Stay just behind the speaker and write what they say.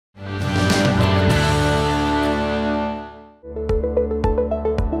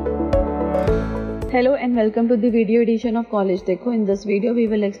Hello and welcome to the video edition of CollegeDekho. In this video, we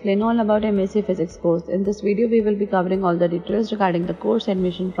will explain all about MSc Physics course. In this video, we will be covering all the details regarding the course,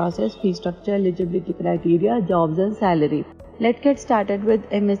 admission process, fee structure, eligibility criteria, jobs and salary. Let's get started with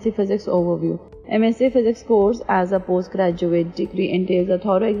MSc Physics overview. MSc Physics course as a postgraduate degree entails a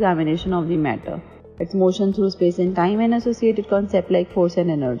thorough examination of the matter, its motion through space and time and associated concepts like force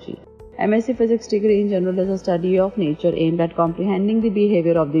and energy. MSc Physics degree in general is a study of nature aimed at comprehending the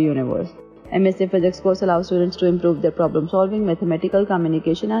behavior of the universe. MSc Physics course allows students to improve their problem-solving, mathematical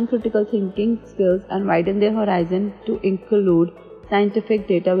communication and critical thinking skills and widen their horizon to include scientific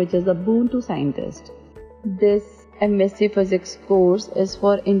data, which is a boon to scientists. This MSc Physics course is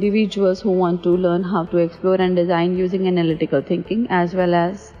for individuals who want to learn how to explore and design using analytical thinking, as well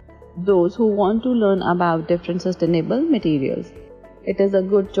as those who want to learn about different sustainable materials. It is a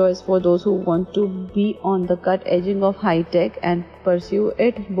good choice for those who want to be on the cutting edge of high tech and pursue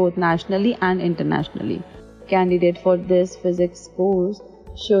it both nationally and internationally. Candidates for this physics course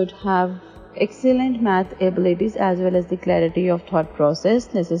should have excellent math abilities as well as the clarity of thought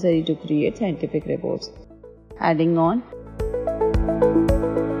process necessary to create scientific reports. Adding on,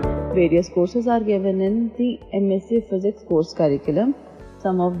 various courses are given in the MSc Physics course curriculum.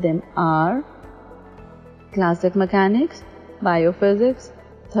 Some of them are classic mechanics, biophysics,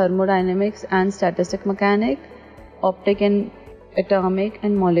 thermodynamics and statistic mechanics, optic and atomic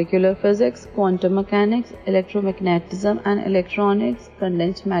and molecular physics, quantum mechanics, electromagnetism and electronics,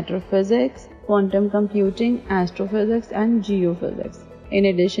 condensed matter physics, quantum computing, astrophysics and geophysics. In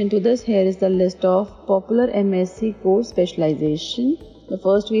addition to this, here is the list of popular MSc course specialization. The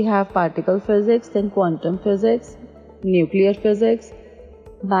first we have particle physics, then quantum physics, nuclear physics,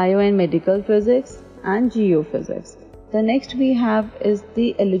 bio and medical physics and geophysics. The next we have is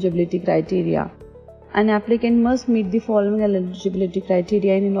the eligibility criteria. An applicant must meet the following eligibility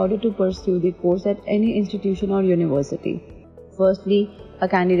criteria in order to pursue the course at any institution or university. Firstly, a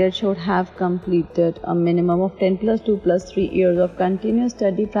candidate should have completed a minimum of 10 plus 2 plus 3 years of continuous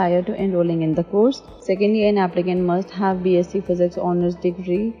study prior to enrolling in the course. Secondly, an applicant must have BSc Physics honors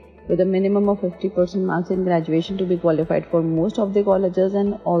degree with a minimum of 50% marks in graduation to be qualified for most of the colleges,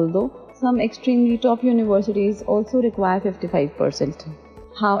 and although some extremely top universities also require 55%.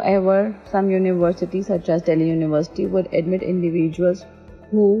 However, some universities such as Delhi University would admit individuals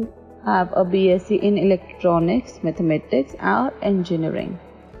who have a BSc in electronics, mathematics or engineering.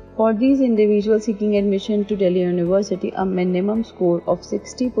 For these individuals seeking admission to Delhi University, a minimum score of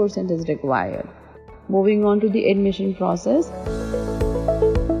 60% is required. Moving on to the admission process.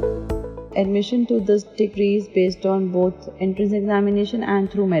 Admission to this degree is based on both entrance examination and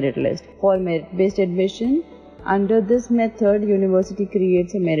through merit list. For merit-based admission, under this method, university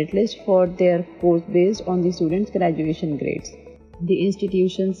creates a merit list for their course based on the students' graduation grades. The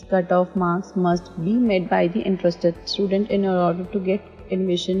institution's cut-off marks must be met by the interested student in order to get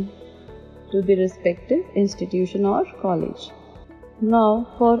admission to the respective institution or college. Now,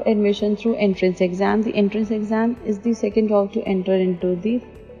 for admission through entrance exam, the entrance exam is the second route to enter into the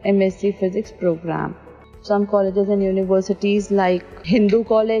MSc Physics program. Some colleges and universities like Hindu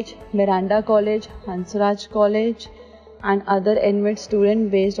College, Miranda College, Hansraj College and other admit students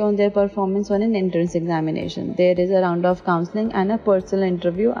based on their performance on an entrance examination. There is a round of counseling and a personal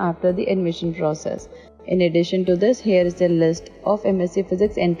interview after the admission process. In addition to this, here is a list of MSc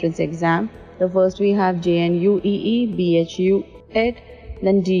Physics entrance exam. The first we have JNU EE, BHU ET,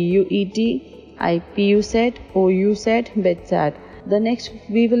 then DUET, IPU SET, OU SET, BET SAT. The next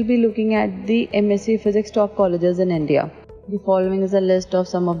we will be looking at the MSc Physics top colleges in India. The following is a list of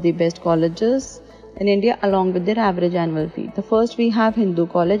some of the best colleges in India along with their average annual fee. The first we have Hindu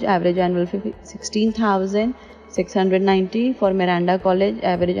College, average annual fee 16,690. For Miranda College,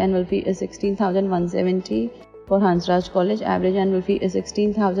 average annual fee is 16,170. For Hansraj College, average annual fee is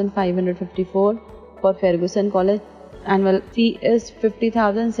 16,554. For Ferguson College, annual fee is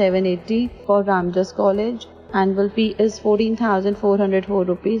 50,780. For Ramjas College, annual fee is 14,404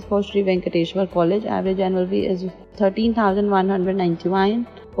 rupees. For Sri Venkateshwar College, average annual fee is 13,191.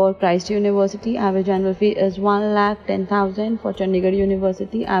 For Christ University, average annual fee is 1,10,000. For Chandigarh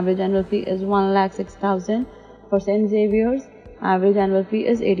University, average annual fee is 1,06,000. For St. Xavier's, average annual fee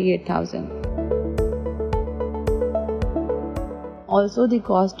is 88,000. Also, the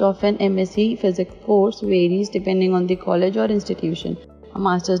cost of an MSc Physics course varies depending on the college or institution. A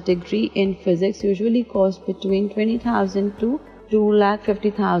master's degree in physics usually costs between 20,000 to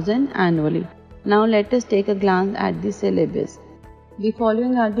 2,50,000 annually. Now let us take a glance at the syllabus. The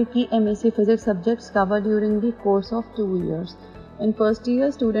following are the key MSc Physics subjects covered during the course of 2 years. In first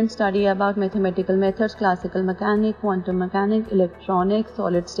year, students study about mathematical methods, classical mechanics, quantum mechanics, electronics,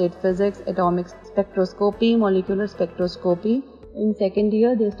 solid-state physics, atomic spectroscopy, molecular spectroscopy. In second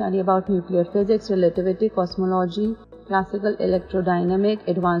year, they study about nuclear physics, relativity, cosmology, classical electrodynamics,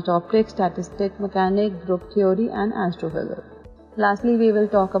 advanced optics, statistic mechanics, group theory, and astrophysics. Lastly, we will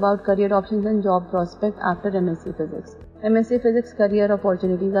talk about career options and job prospects after MSc Physics. MSc Physics career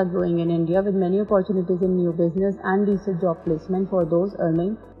opportunities are growing in India with many opportunities in new business and decent job placement for those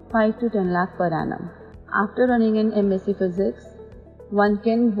earning 5 to 10 lakh per annum. After running an MSc Physics, one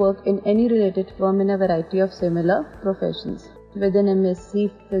can work in any related firm in a variety of similar professions. With an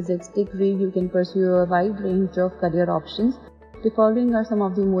MSc Physics degree, you can pursue a wide range of career options. The following are some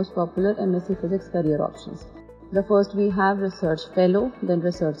of the most popular MSc Physics career options. The first we have research fellow, then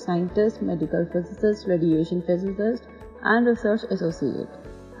research scientist, medical physicist, radiation physicist, and research associate.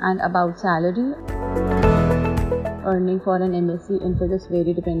 And about salary, earning for an MSc in physics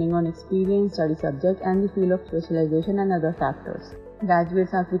vary depending on experience, study subject, and the field of specialization and other factors.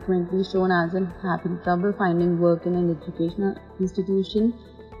 Graduates are frequently shown as having trouble finding work in an educational institution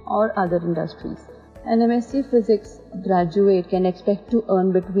or other industries. An MSc Physics graduate can expect to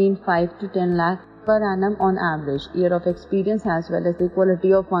earn between 5 to 10 lakh per annum on average. Year of experience as well as the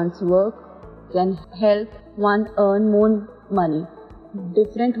quality of one's work can help one earn more money.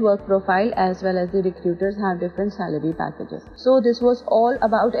 Different work profile as well as the recruiters have different salary packages. So this was all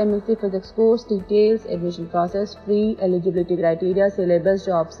about MSc Physics course, details, admission process, fee, eligibility criteria, syllabus,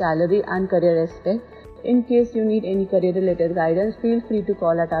 job, salary and career aspect. In case you need any career related guidance, feel free to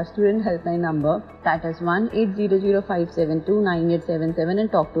call at our student helpline number, that is 1-800-572-9877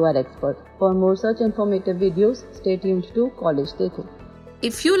 and talk to our expert. For more such informative videos, stay tuned to CollegeDekho.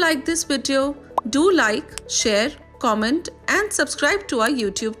 If you like this video, do like, share, comment and subscribe to our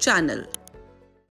YouTube channel.